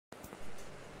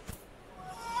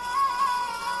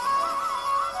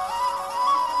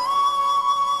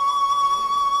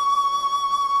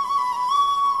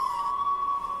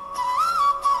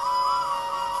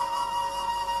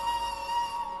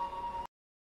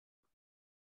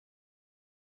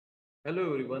Hello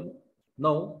everyone.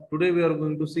 Now today we are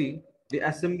going to see the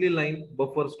assembly line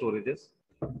buffer storages.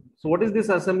 So what is this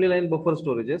assembly line buffer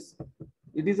storages?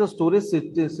 It is a storage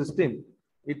system.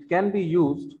 It can be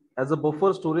used as a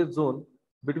buffer storage zone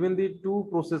between the two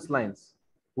process lines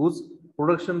whose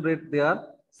production rate they are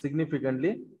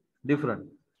significantly different.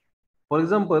 For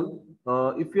example,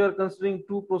 if you are considering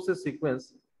two process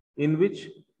sequence in which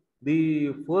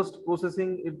the first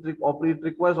processing it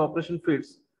requires operation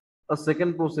feeds a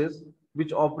second process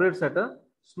which operates at a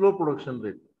slow production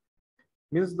rate.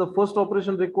 Means the first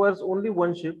operation requires only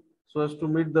one shift so as to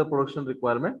meet the production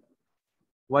requirement,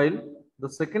 while the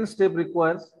second step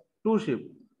requires two shifts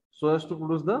so as to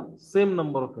produce the same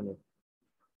number of units.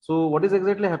 So what is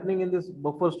exactly happening in this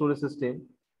buffer storage system?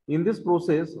 In this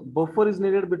process, buffer is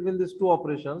needed between these two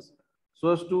operations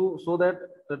so that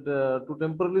to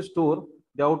temporarily store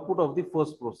the output of the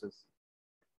first process.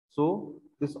 So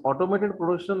this automated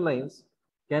production lines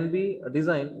can be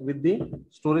designed with the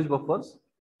storage buffers.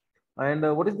 And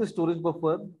what is the storage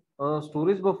buffer?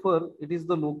 Storage buffer, it is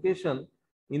the location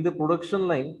in the production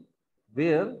line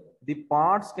where the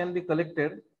parts can be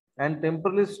collected and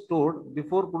temporarily stored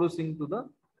before producing to the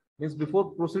means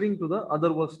before proceeding to the other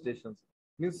workstations.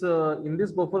 Means in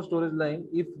this buffer storage line,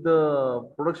 if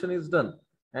the production is done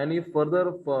and if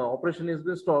further operation is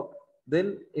being stopped,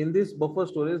 then in this buffer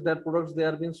storage that products they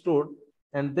are being stored,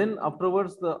 and then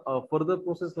afterwards the further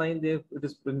process line it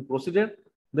is being proceeded,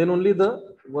 then only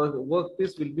the work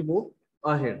piece will be moved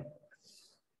ahead.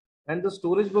 And the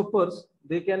storage buffers,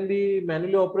 they can be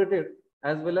manually operated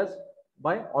as well as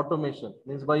by automation,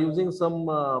 means by using some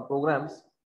programs,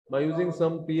 by using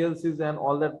some PLCs and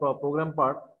all that program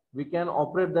part, we can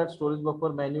operate that storage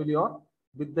buffer manually or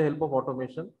with the help of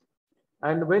automation.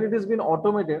 And when it has been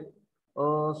automated,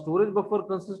 storage buffer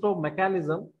consists of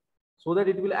mechanism so that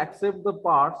it will accept the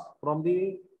parts from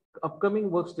the upcoming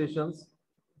workstations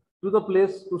to the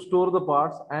place to store the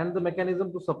parts and the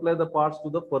mechanism to supply the parts to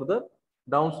the further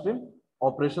downstream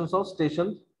operations of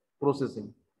station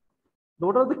processing. Now,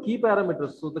 what are the key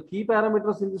parameters? So the key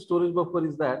parameters in the storage buffer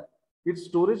is that its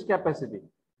storage capacity,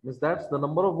 means that's the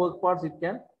number of work parts it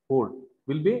can hold,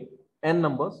 will be n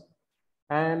numbers,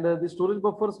 and the storage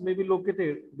buffers may be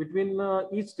located between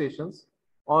each stations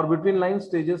or between line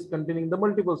stages containing the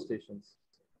multiple stations.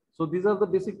 So these are the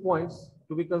basic points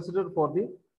to be considered for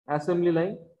the assembly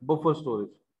line buffer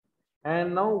storage.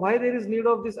 And now why there is need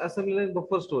of this assembly line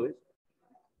buffer storage?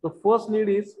 The first need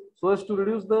is so as to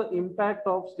reduce the impact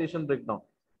of station breakdown.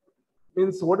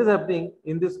 Means what is happening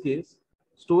in this case,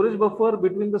 storage buffer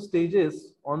between the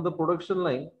stages on the production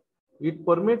line, it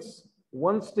permits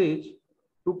one stage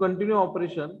to continue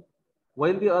operation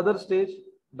while the other stage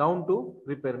down to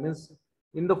repair. Means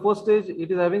in the first stage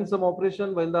it is having some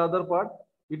operation while the other part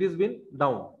it is been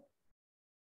down.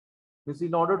 Means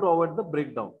in order to avoid the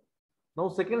breakdown. Now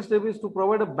second step is to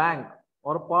provide a bank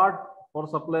or a part for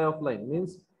supply of line.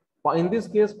 Means in this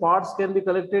case parts can be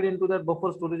collected into that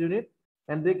buffer storage unit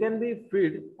and they can be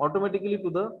fed automatically to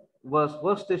the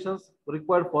workstations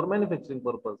required for manufacturing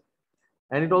purpose.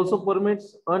 And it also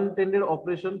permits untended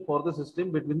operation for the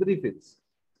system between the refills.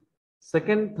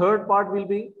 Third part will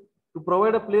be to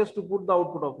provide a place to put the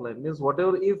output of line. Means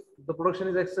whatever, if the production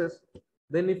is excess,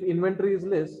 then if inventory is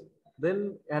less,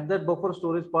 then at that buffer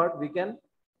storage part we can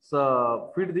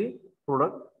feed the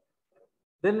product.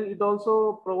 Then it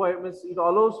also provides, it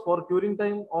allows for curing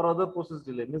time or other process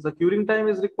delay. Means the curing time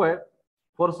is required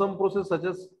for some process such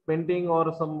as painting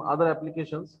or some other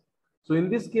applications. So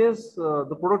in this case,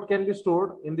 the product can be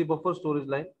stored in the buffer storage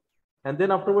line, and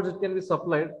then afterwards it can be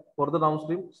supplied for the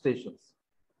downstream stations.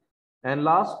 And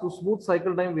last, to smooth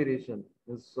cycle time variation.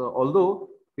 Is although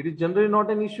it is generally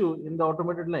not an issue in the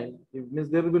automated line, it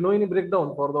means there will be no any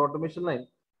breakdown for the automation line,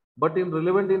 but in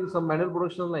relevant in some manual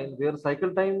production line where cycle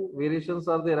time variations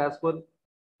are there as per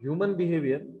human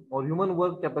behavior or human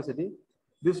work capacity,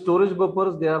 these storage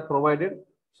buffers they are provided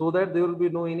so that there will be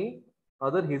no any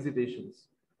other hesitations.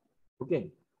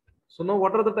 Okay. So now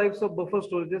what are the types of buffer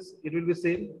storages? It will be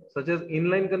same, such as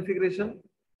inline configuration.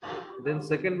 Then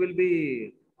second will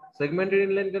be segmented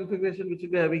inline configuration, which will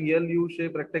be having L, U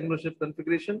shape, rectangular shape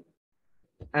configuration.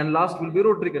 And last will be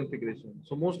rotary configuration.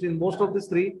 So most of these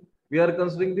three, we are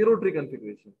considering the rotary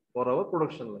configuration for our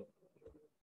production line.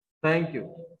 Thank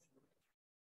you.